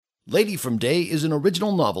Lady from Day is an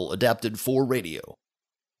original novel adapted for radio.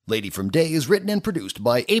 Lady from Day is written and produced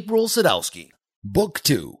by April Sadowski. Book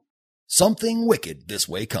 2. Something Wicked This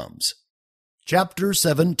Way Comes. Chapter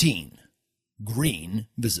 17. Green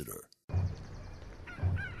Visitor.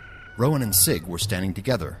 Rowan and Sig were standing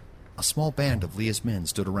together. A small band of Leah's men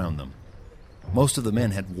stood around them. Most of the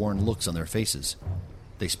men had worn looks on their faces.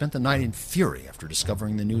 They spent the night in fury after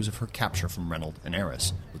discovering the news of her capture from Reynold and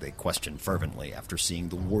Eris, who they questioned fervently after seeing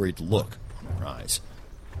the worried look on their eyes.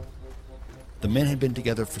 The men had been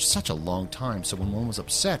together for such a long time, so when one was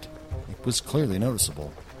upset, it was clearly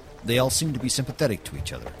noticeable. They all seemed to be sympathetic to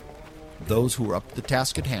each other. Those who were up to the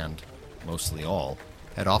task at hand, mostly all,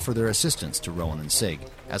 had offered their assistance to Rowan and Sig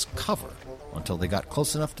as cover until they got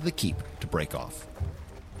close enough to the keep to break off.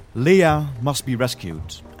 Leah must be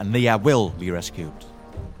rescued, and Leah will be rescued.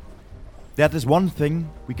 That is one thing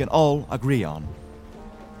we can all agree on.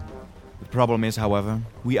 The problem is, however,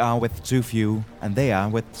 we are with too few and they are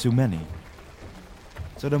with too many.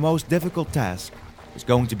 So the most difficult task is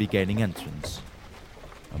going to be gaining entrance.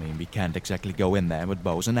 We can't exactly go in there with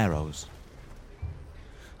bows and arrows.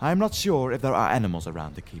 I'm not sure if there are animals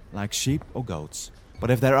around the keep, like sheep or goats. But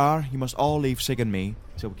if there are, you must all leave Sig and me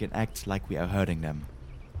so we can act like we are hurting them.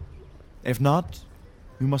 If not,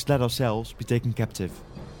 we must let ourselves be taken captive.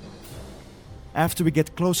 After we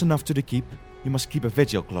get close enough to the keep, you must keep a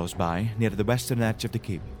vigil close by, near the western edge of the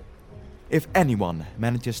keep. If anyone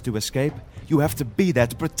manages to escape, you have to be there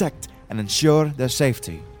to protect and ensure their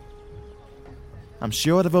safety. I'm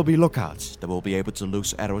sure there will be lookouts that will be able to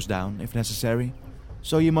loose arrows down if necessary,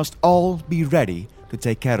 so you must all be ready to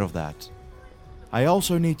take care of that. I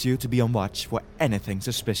also need you to be on watch for anything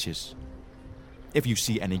suspicious. If you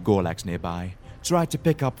see any Gorlags nearby, try to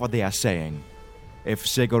pick up what they are saying. If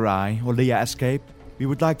Sig or I or Leah escape, we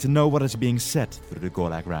would like to know what is being said through the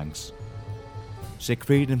Gorlag ranks.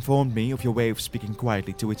 Siegfried informed me of your way of speaking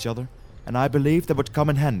quietly to each other, and I believe that would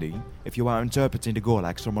come in handy if you are interpreting the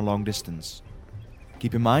Gorlags from a long distance.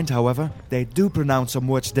 Keep in mind, however, they do pronounce some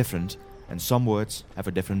words different, and some words have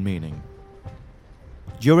a different meaning.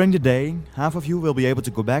 During the day, half of you will be able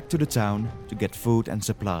to go back to the town to get food and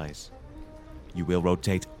supplies. You will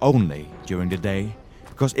rotate only during the day,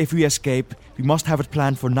 because if we escape, we must have it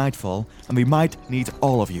planned for nightfall, and we might need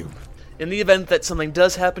all of you. In the event that something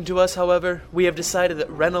does happen to us, however, we have decided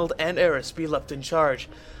that Reynold and Eris be left in charge.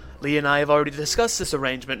 Lee and I have already discussed this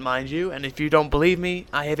arrangement, mind you, and if you don't believe me,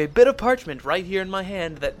 I have a bit of parchment right here in my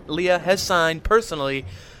hand that Leah has signed personally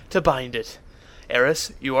to bind it.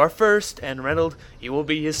 Eris, you are first, and Reynold, you will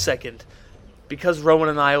be his second. Because Rowan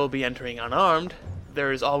and I will be entering unarmed,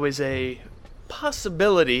 there is always a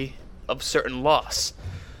possibility of certain loss.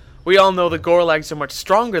 We all know the Gorlags are much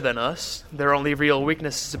stronger than us. Their only real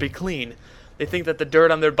weakness is to be clean. They think that the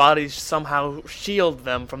dirt on their bodies somehow shield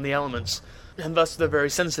them from the elements, and thus they're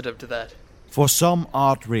very sensitive to that. For some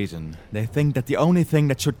odd reason, they think that the only thing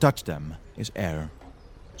that should touch them is air.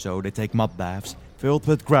 So they take mud baths filled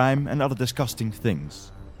with grime and other disgusting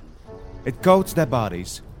things. It coats their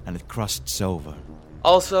bodies, and it crusts over.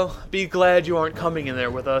 Also, be glad you aren't coming in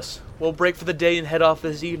there with us. We'll break for the day and head off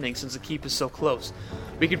this evening since the keep is so close.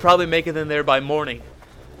 We could probably make it in there by morning.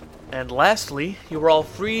 And lastly, you are all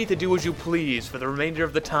free to do as you please for the remainder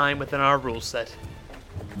of the time within our rule set.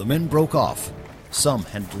 The men broke off. Some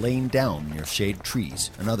had lain down near shade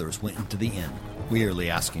trees, and others went into the inn,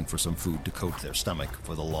 wearily asking for some food to coat their stomach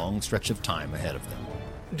for the long stretch of time ahead of them.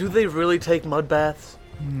 Do they really take mud baths?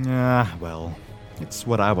 Well, it's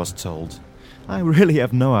what I was told. I really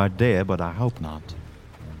have no idea, but I hope not.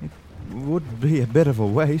 It would be a bit of a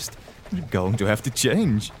waste. We're going to have to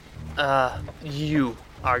change. You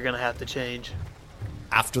are gonna have to change.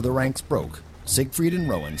 After the ranks broke, Siegfried and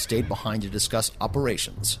Rowan stayed behind to discuss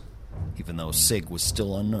operations. Even though Sig was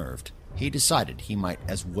still unnerved, he decided he might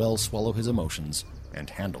as well swallow his emotions and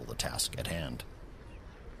handle the task at hand.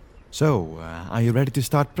 So, are you ready to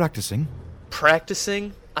start practicing?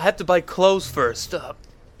 Practicing? I have to buy clothes first.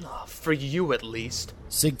 For you at least.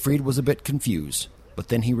 Siegfried was a bit confused, but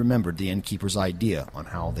then he remembered the innkeeper's idea on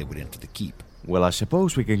how they would enter the keep. Well, I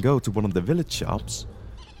suppose we can go to one of the village shops.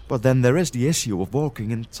 But then there is the issue of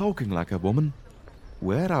walking and talking like a woman.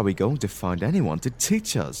 Where are we going to find anyone to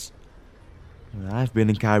teach us? I've been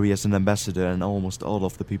in Kyrie as an ambassador, and almost all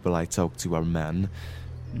of the people I talk to are men.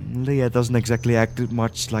 Leah doesn't exactly act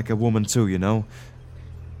much like a woman too, you know.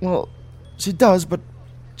 Well, she does, but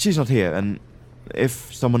she's not here, and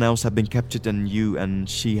if someone else had been captured and you and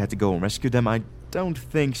she had to go and rescue them, I don't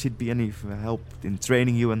think she'd be any help in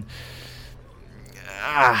training you, and...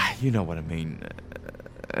 you know what I mean.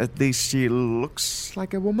 At least she looks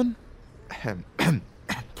like a woman.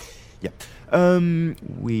 Yeah.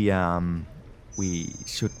 We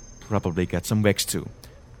should probably get some wigs too.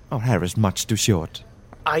 Our hair is much too short.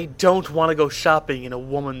 I don't want to go shopping in a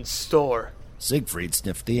woman's store. Siegfried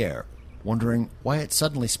sniffed the air, wondering why it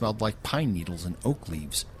suddenly smelled like pine needles and oak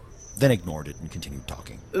leaves, then ignored it and continued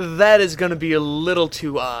talking. That is going to be a little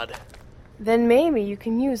too odd. Then maybe you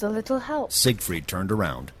can use a little help. Siegfried turned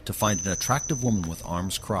around to find an attractive woman with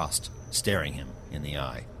arms crossed, staring him in the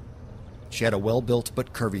eye. She had a well-built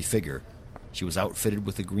but curvy figure. She was outfitted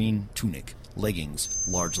with a green tunic, leggings,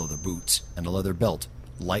 large leather boots, and a leather belt,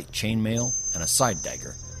 light chainmail, and a side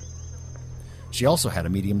dagger. She also had a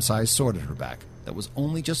medium-sized sword at her back that was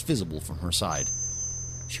only just visible from her side.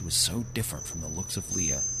 She was so different from the looks of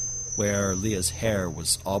Leah. Where Leah's hair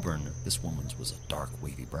was auburn, this woman's was a dark,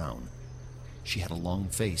 wavy brown. She had a long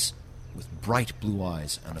face, with bright blue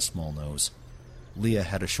eyes and a small nose. Leah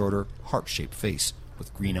had a shorter, heart-shaped face,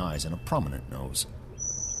 with green eyes and a prominent nose.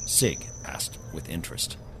 Sig asked with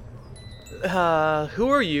interest. Who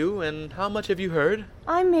are you, and how much have you heard?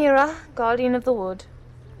 I'm Mira, Guardian of the Wood.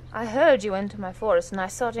 I heard you entered my forest and I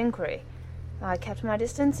sought inquiry. I kept my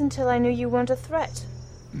distance until I knew you weren't a threat.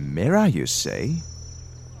 Mira, you say?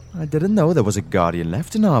 I didn't know there was a guardian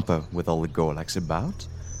left in Harper with all the Gorlags about.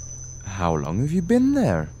 How long have you been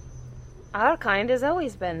there? Our kind has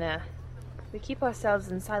always been there. We keep ourselves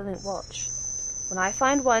in silent watch. When I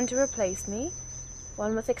find one to replace me,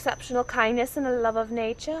 one with exceptional kindness and a love of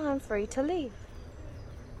nature, I'm free to leave.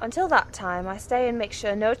 Until that time, I stay and make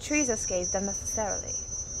sure no trees are scathed unnecessarily.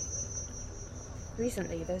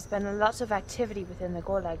 Recently, there's been a lot of activity within the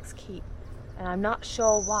Gorlags keep, and I'm not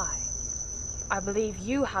sure why. I believe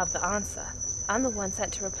you have the answer. I'm the one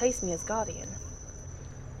sent to replace me as Guardian.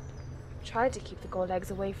 Tried to keep the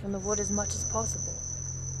Gorlags away from the wood as much as possible.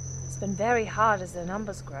 It's been very hard as their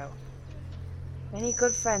numbers grow. Many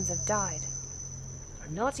good friends have died.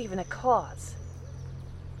 For not even a cause.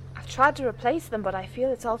 I've tried to replace them, but I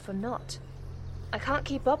feel it's all for naught. I can't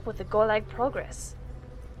keep up with the Gorlag progress.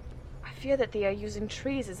 I fear that they are using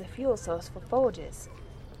trees as a fuel source for forges.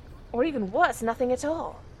 Or even worse, nothing at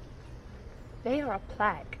all. They are a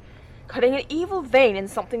plague, cutting an evil vein in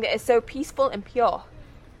something that is so peaceful and pure.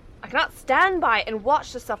 I cannot stand by and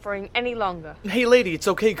watch the suffering any longer. Hey lady, it's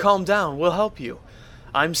okay, calm down, we'll help you.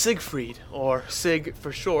 I'm Siegfried, or Sig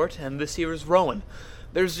for short, and this here is Rowan.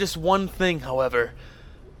 There's just one thing, however.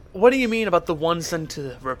 What do you mean about the one sent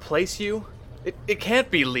to replace you? It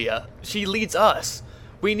can't be Leah. She leads us.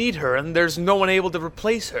 We need her, and there's no one able to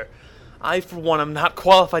replace her. I, for one, am not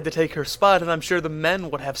qualified to take her spot, and I'm sure the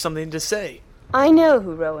men would have something to say. I know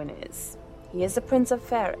who Rowan is. He is the Prince of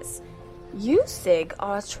Ferris. You, Sig,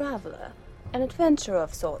 are a traveler, an adventurer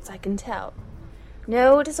of sorts, I can tell.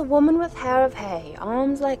 No, it is a woman with hair of hay,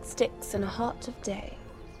 arms like sticks, and a heart of day.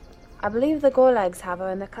 I believe the Gorlags have her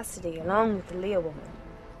in their custody, along with the Leah woman.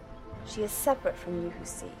 She is separate from you who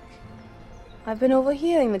seek. I've been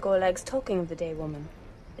overhearing the Gorlags talking of the Day Woman.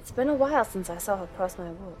 It's been a while since I saw her cross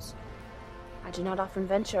my woods. I do not often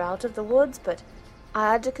venture out of the woods, but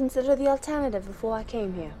I had to consider the alternative before I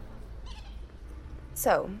came here.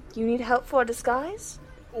 So, you need help for a disguise?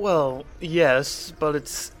 Well, yes, but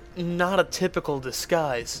it's not a typical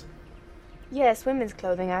disguise. Yes, women's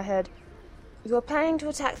clothing, I heard. You are planning to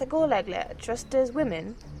attack the Gorlag lair, dressed as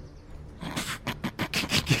women?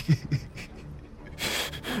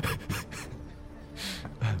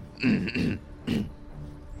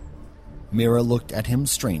 Mira looked at him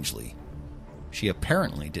strangely. She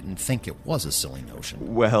apparently didn't think it was a silly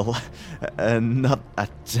notion. Well, not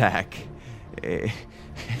attack. It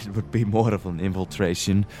would be more of an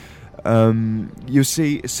infiltration. You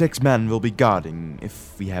see, 6 men will be guarding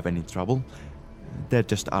if we have any trouble. There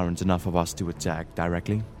just aren't enough of us to attack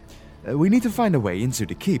directly. We need to find a way into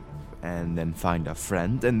the keep, and then find our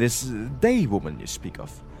friend and this Day Woman you speak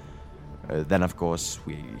of. Then, of course,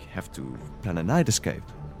 we have to plan a night escape.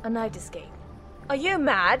 A night escape? Are you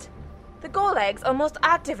mad? The Gorlags are most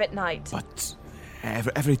active at night. But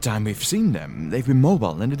every time we've seen them, they've been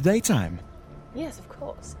mobile in the daytime. Yes, of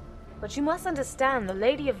course. But you must understand the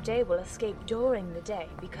Lady of Day will escape during the day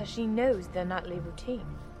because she knows their nightly routine.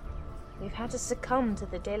 They've had to succumb to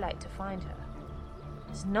the daylight to find her.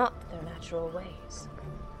 It's not their natural ways.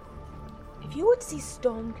 If you would see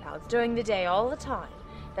storm clouds during the day all the time,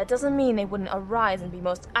 that doesn't mean they wouldn't arise and be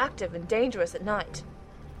most active and dangerous at night.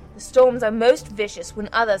 The storms are most vicious when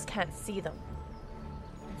others can't see them.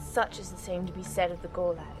 And such is the same to be said of the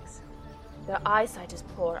Gorlags. Their eyesight is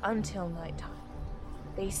poor until nighttime.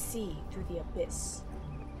 They see through the abyss.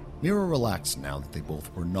 Mira relaxed now that they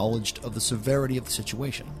both were knowledged of the severity of the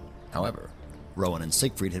situation. However, Rowan and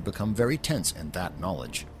Siegfried had become very tense in that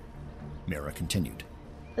knowledge. Mira continued.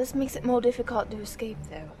 This makes it more difficult to escape,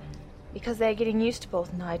 though, because they are getting used to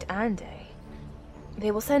both night and day. They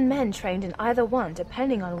will send men trained in either one,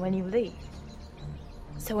 depending on when you leave.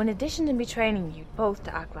 So in addition to me training you both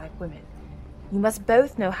to act like women, you must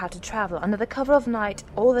both know how to travel under the cover of night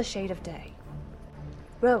or the shade of day.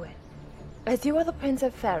 Rowan, as you are the Prince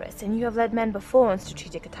of Ferris and you have led men before in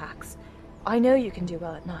strategic attacks, I know you can do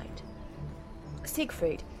well at night.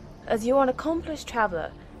 Siegfried, as you are an accomplished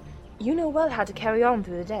traveler, you know well how to carry on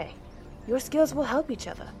through the day. Your skills will help each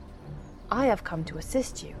other. I have come to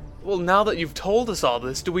assist you. Well, now that you've told us all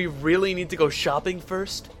this, do we really need to go shopping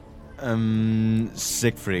first?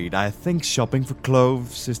 Siegfried, I think shopping for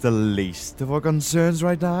clothes is the least of our concerns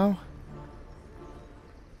right now.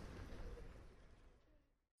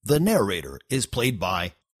 The narrator is played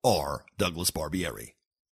by R. Douglas Barbieri.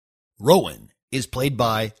 Rowan is played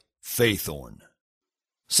by Faethorn.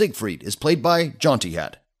 Siegfried is played by Jaunty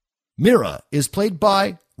Hat. Mira is played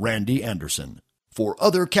by Randy Anderson. For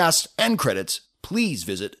other casts and credits, please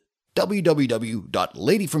visit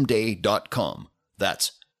www.ladyfromday.com.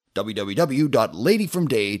 That's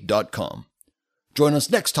www.ladyfromday.com. Join us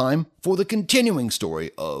next time for the continuing story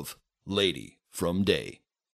of Lady from Day.